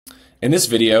In this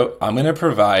video, I'm going to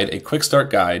provide a quick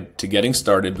start guide to getting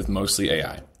started with Mostly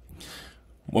AI.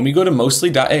 When we go to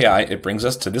mostly.ai, it brings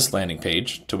us to this landing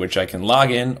page to which I can log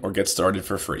in or get started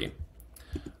for free.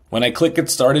 When I click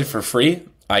Get Started for free,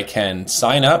 I can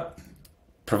sign up,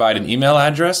 provide an email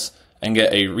address, and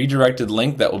get a redirected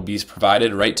link that will be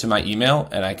provided right to my email,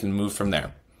 and I can move from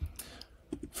there.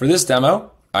 For this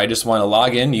demo, I just want to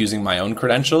log in using my own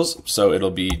credentials, so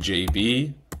it'll be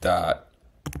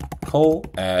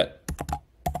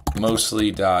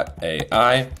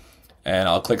jb.cole@mostly.ai, and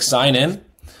I'll click sign in,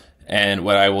 and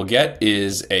what I will get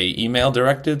is a email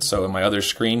directed. So in my other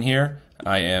screen here,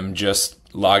 I am just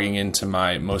logging into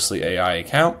my Mostly AI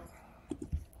account,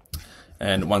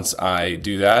 and once I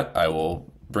do that, I will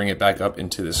bring it back up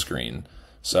into the screen.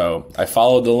 So I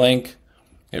followed the link,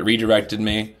 it redirected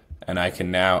me, and I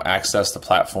can now access the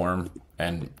platform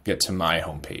and get to my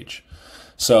homepage.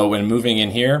 So when moving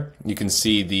in here, you can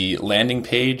see the landing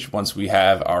page once we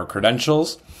have our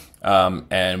credentials,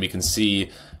 and we can see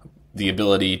the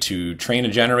ability to train a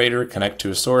generator, connect to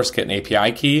a source, get an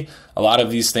API key. A lot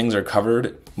of these things are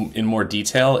covered in more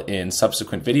detail in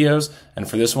subsequent videos, and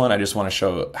for this one, I just want to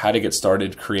show how to get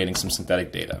started creating some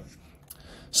synthetic data.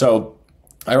 So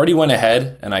I already went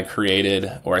ahead and I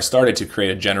started to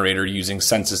create a generator using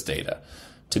census data.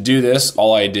 To do this,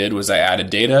 all I did was I added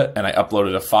data and I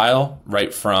uploaded a file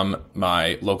right from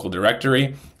my local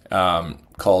directory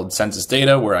called census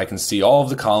data, where I can see all of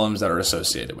the columns that are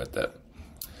associated with it.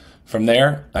 From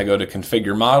there, I go to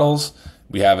configure models.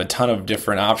 We have a ton of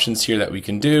different options here that we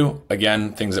can do.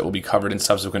 Again, things that will be covered in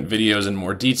subsequent videos in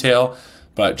more detail,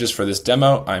 but just for this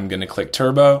demo, I'm going to click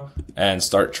turbo and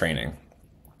start training.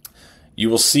 You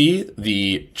will see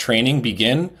the training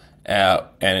begin,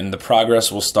 and the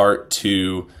progress will start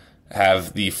to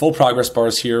have the full progress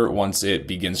bars here once it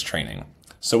begins training.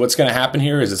 So what's going to happen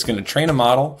here is it's going to train a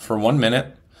model for 1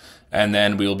 minute, and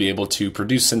then we will be able to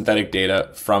produce synthetic data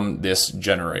from this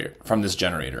generator.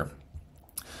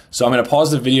 So I'm going to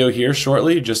pause the video here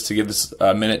shortly just to give this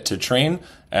a minute to train,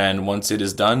 and once it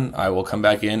is done, I will come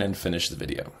back in and finish the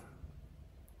video.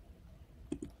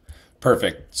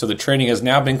 Perfect. So the training has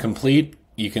now been complete.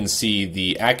 You can see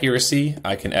the accuracy.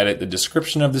 I can edit the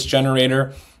description of this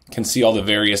generator, can see all the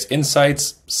various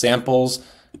insights, samples,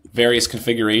 various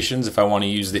configurations if I want to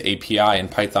use the API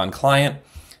and Python client,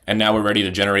 and now we're ready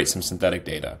to generate some synthetic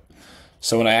data.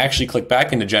 So when I actually click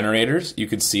back into generators, you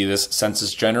can see this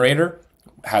census generator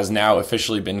has now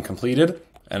officially been completed,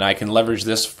 and I can leverage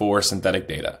this for synthetic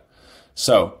data.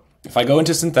 So if I go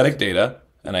into synthetic data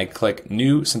and I click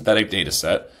new synthetic data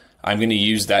set, I'm going to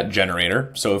use that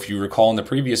generator. So if you recall in the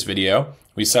previous video,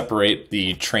 we separate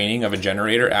the training of a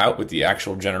generator out with the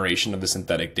actual generation of the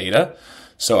synthetic data.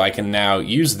 So I can now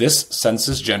use this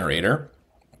census generator.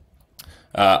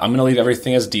 I'm going to leave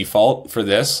everything as default for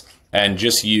this and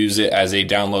just use it as a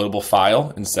downloadable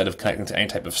file instead of connecting to any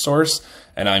type of source.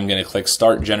 And I'm going to click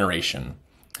Start Generation.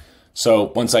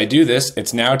 So once I do this,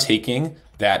 it's now taking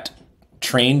that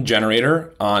trained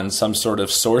generator on some sort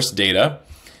of source data,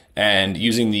 and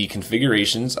using the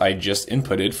configurations I just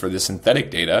inputted for the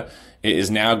synthetic data, it is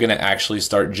now going to actually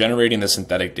start generating the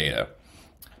synthetic data.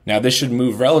 Now this should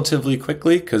move relatively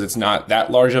quickly because it's not that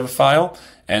large of a file,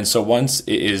 and so once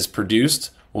it is produced,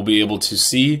 we'll be able to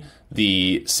see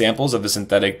the samples of the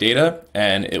synthetic data,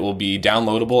 and it will be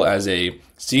downloadable as a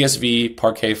CSV,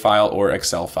 Parquet file, or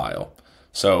Excel file.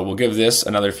 So we'll give this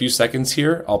another few seconds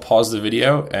here. I'll pause the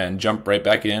video and jump right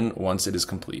back in once it is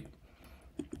complete.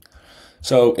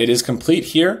 So it is complete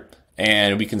here,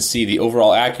 and we can see the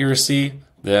overall accuracy,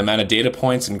 the amount of data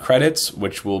points and credits,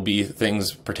 which will be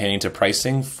things pertaining to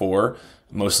pricing for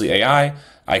Mostly AI.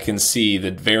 I can see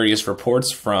the various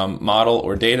reports from model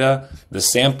or data, the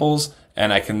samples,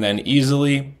 and I can then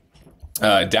easily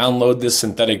download this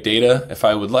synthetic data if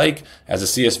I would like as a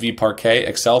CSV Parquet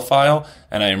Excel file,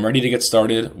 and I am ready to get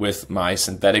started with my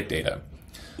synthetic data.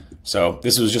 So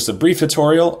this was just a brief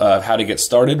tutorial of how to get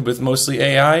started with Mostly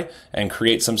AI and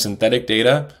create some synthetic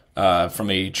data from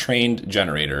a trained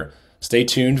generator. Stay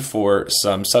tuned for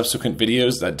some subsequent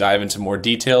videos that dive into more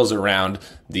details around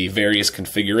the various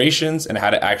configurations and how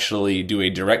to actually do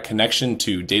a direct connection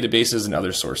to databases and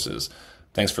other sources.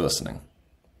 Thanks for listening.